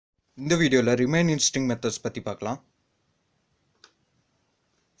இந்த வீடியோல remain in string methods பத்தி பார்க்கலாம்.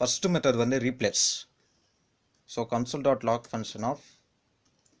 First method வந்து replace. So console.log function of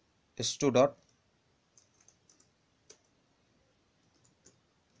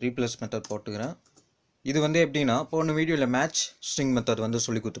s2.replace method போட்டுக்கிறேன். இது வந்து எப்படின்னா போன வீடியோல match string method வந்து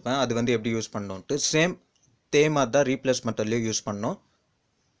சொல்லி கொடுத்துப்பேன். அது வந்து எப்படி யூஸ் பண்ணணும்ட்டு சேம் தேமா தான் replace methodலயே யூஸ் பண்ணனும்.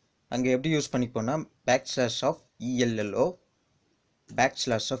 அங்க எப்படி use பண்ணிப்போனா backslash of ello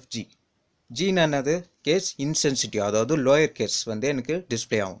backslash of g. G என்னது கேஸ் insensitive, அதாவது லோயர் கேஸ் வந்து எனக்கு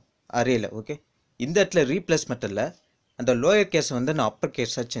டிஸ்ப்ளே ஆகும் அரேல. ஓகே, இந்த இடத்துல ரீப்ளேஸ் மெத்தட்ல அந்த லோயர் கேஸ் வந்து நான் அப்பர்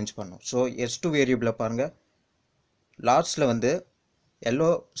கேஸா சேஞ்ச் பண்ணனும். ஸோ s2 வேரியபிளை பாருங்க, லாஸ்ட்ல வந்து எல்லோ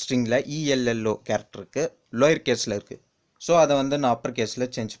ஸ்ட்ரிங்ல ello கேரக்டருக்கு லோயர் கேஸ்ல இருக்கு. ஸோ அதை வந்து நான் அப்பர் கேஸ்ல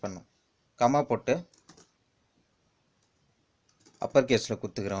சேஞ்ச் பண்ணணும். கமா போட்டு அப்பர் கேஸ்ல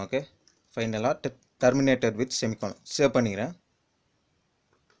கொடுத்துக்கிறேன். ஓகே, ஃபைனலாக டெர்மினேட்டட் வித் செமிகோலன் சேவ் பண்ணிக்கிறேன்.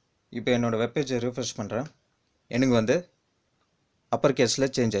 இப்போ என்னோட வெப்பேஜை ரிஃப்ரெஷ் பண்ணுறேன். எனக்கு வந்து அப்பர் கேஸில்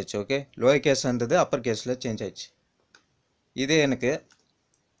சேஞ்ச் ஆயிடுச்சு. ஓகே, லோயர் கேஸ் இருந்தது அப்பர் கேஸில் சேஞ்ச் ஆயிடுச்சு. இதே எனக்கு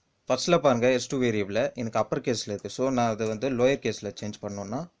ஃபர்ஸ்ட்டில் பாருங்கள் s2 வேரியபிளில் எனக்கு அப்பர் கேஸில் இருக்குது. ஸோ நான் அதை வந்து லோயர் கேஸில் சேஞ்ச்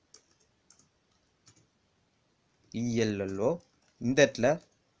பண்ணோன்னா ello இந்த இடத்துல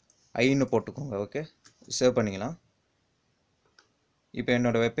ஐன்னு போட்டுக்கோங்க. ஓகே, சேவ் பண்ணிக்கலாம். இப்போ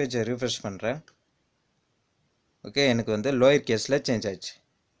என்னோடய வெப்பேஜை ரிஃப்ரெஷ் பண்ணுறேன். ஓகே, எனக்கு வந்து லோயர் கேஸில் சேஞ்ச் ஆயிடுச்சு.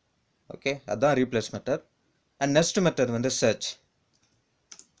 ஓகே, அதான் replace method. And next method வந்து சர்ச்.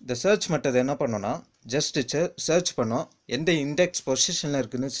 இந்த சர்ச் மெத்தட் என்ன பண்ணோன்னா ஜஸ்ட் சர்ச் பண்ணோம், எந்த இண்டெக்ஸ் பொசிஷனில்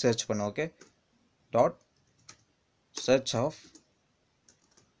இருக்குதுன்னு சர்ச் பண்ணோம். ஓகே, டாட் சர்ச் ஆஃப்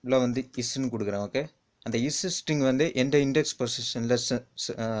உள்ள வந்து இஸ்ன்னு கொடுக்குறேன். ஓகே, அந்த இஸ் ஸ்ட்ரிங் வந்து எந்த இண்டெக்ஸ் பொசிஷனில்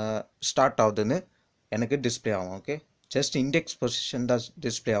ஸ்டார்ட் ஆகுதுன்னு எனக்கு டிஸ்பிளே ஆகும். ஓகே, ஜஸ்ட் இண்டெக்ஸ் பொசிஷன் தான்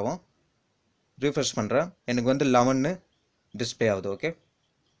டிஸ்பிளே ஆகும். ரீஃப்ரெஷ் பண்ணுறேன், எனக்கு வந்து 11 டிஸ்பிளே ஆகுது. ஓகே,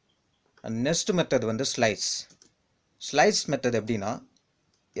 நெக்ஸ்ட் மெத்தட் வந்து ஸ்லைஸ். ஸ்லைஸ் மெத்தட் எப்படின்னா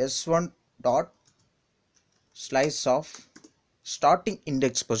s1 dot slice of starting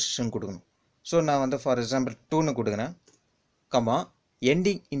index position கொடுக்கணும். ஸோ நான் வந்து ஃபார் எக்ஸாம்பிள் 2ன்னு கொடுக்குறேன், கமா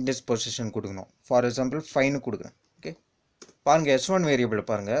எண்டிங் இண்டெக்ஸ் பொசிஷன் கொடுக்கணும். ஃபார் எக்ஸாம்பிள் 5ன்னு கொடுக்குறேன். ஓகே, பாருங்கள் s1 வேரியபிள்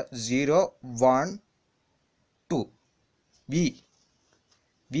பாருங்கள் 0 1 2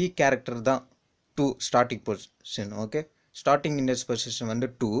 v கேரக்டர் தான் 2 starting position. Okay, starting index position வந்து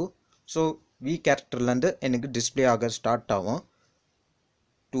 2. ஸோ வி கேரக்டர்லேருந்து எனக்கு டிஸ்பிளே ஆக ஸ்டார்ட் ஆகும்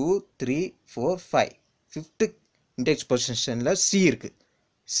 2 3 4 5. 5th இண்டெக்ஸ் பொசிஷனில் சி இருக்குது.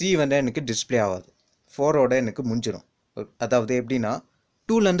 சி வந்து எனக்கு டிஸ்பிளே ஆகாது, 4ஓட எனக்கு முடிஞ்சிடும். அதாவது எப்படின்னா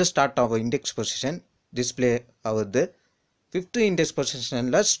 2லேருந்து ஸ்டார்ட் ஆகும் இண்டெக்ஸ் பொசிஷன் டிஸ்பிளே ஆகுது, 5th இண்டெக்ஸ்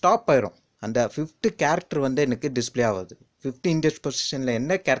பொசிஷனில் ஸ்டாப் ஆயிரும். அந்த 5th கேரக்டர் வந்து எனக்கு டிஸ்பிளே ஆகாது. 5th இண்டெக்ஸ் பொசிஷனில்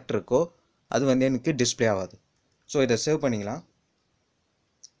என்ன கேரக்டர் இருக்கோ அது வந்து எனக்கு டிஸ்பிளே ஆகாது. ஸோ இதை சேவ் பண்ணிக்கலாம்.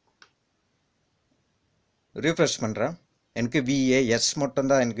 ரிஃப்ரெஷ் பண்ணுறேன், எனக்கு VAS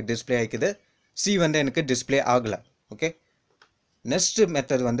மட்டும்தான் எனக்கு டிஸ்பிளே ஆகிக்குது, சி வந்து எனக்கு டிஸ்பிளே ஆகலை. ஓகே, நெக்ஸ்ட்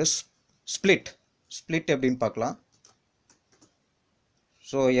மெத்தட் வந்து ஸ்ப்ளிட். ஸ்ப்ளிட் எப்படின்னு பார்க்கலாம்.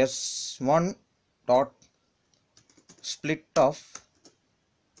 So s1 dot split of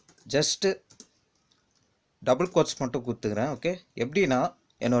just double quotes மட்டும் கொடுத்துக்கிறேன். ஓகே, எப்படின்னா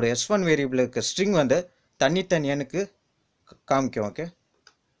என்னோடய s1 வேரியபிளுக்கு ஸ்ட்ரிங் வந்து தனித்தனியாக எனக்கு காமிக்கும். ஓகே,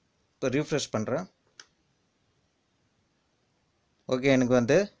 இப்போ ரீஃப்ரெஷ் பண்ணுறேன். ஓகே, எனக்கு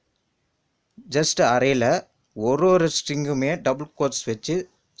வந்து ஜஸ்ட் அரேல ஒரு ஸ்ட்ரிங்குமே டபுள் கோட்ஸ் வச்சு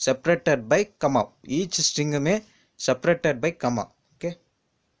separated by comma, each ஸ்ட்ரிங்குமே separated by comma. Okay,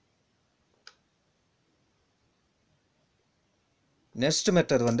 next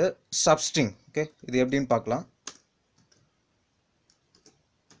method வந்து சப்ஸ்ட்ரிங். ஓகே, இது எப்படின்னு பார்க்கலாம்.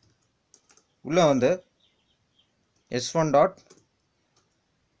 உள்ள வந்து s1 டாட்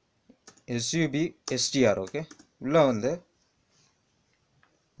substr. ஓகே, உள்ள வந்து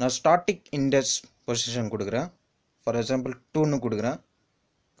நான் ஸ்டார்டிக் இண்டெக்ஸ் பொசிஷன் கொடுக்குறேன். ஃபார் எக்ஸாம்பிள் 2ன்னு கொடுக்குறேன்,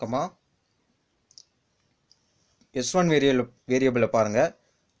 கமா s1 வேரியபிளை பாருங்கள்,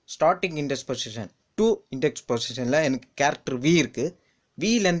 ஸ்டார்டிங் இண்டெக்ஸ் பொசிஷன் 2 இண்டெக்ஸ் பொசிஷனில் எனக்கு கேரக்டர் v இருக்குது.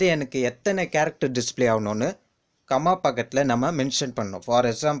 விலேருந்து எனக்கு எத்தனை கேரக்டர் டிஸ்பிளே ஆகணும்னு கமா பக்கத்தில் நம்ம மென்ஷன் பண்ணணும்.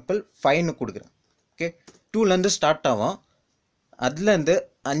 ஃபார் எக்ஸாம்பிள் 5ன்னு கொடுக்குறேன். ஓகே, 2லேருந்து ஸ்டார்ட் ஆகும், அதுலேருந்து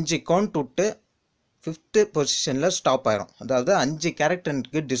 5 கவுண்ட் விட்டு 5th பொசிஷனில் ஸ்டாப் ஆயிரும். அதாவது 5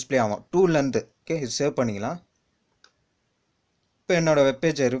 கேரக்டருக்கு டிஸ்பிளே ஆகும் 2லேருந்து. ஓகே, இது சேவ் பண்ணிக்கலாம். இப்போ என்னோடய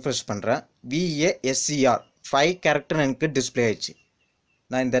வெப்பேஜை ரிஃப்ரெஷ் பண்ணுறேன். VASCR 5 கேரக்டர் எனக்கு டிஸ்பிளே ஆயிடுச்சு.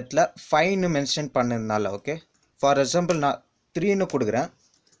 நான் இந்த இடத்துல 5ன்னு மென்ஷன் பண்ணதுனால. ஓகே, ஃபார் எக்ஸாம்பிள் நான் 3ன்னு கொடுக்குறேன்,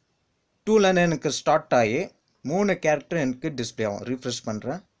 2லேருந்து எனக்கு ஸ்டார்ட் ஆகி 3 கேரக்டர் எனக்கு டிஸ்பிளே ஆகும். ரீஃப்ரெஷ்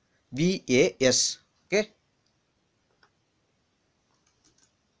பண்ணுறேன், VAS. Okay,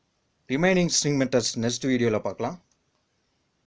 remaining string methods next வீடியோவில் பார்க்கலாம்.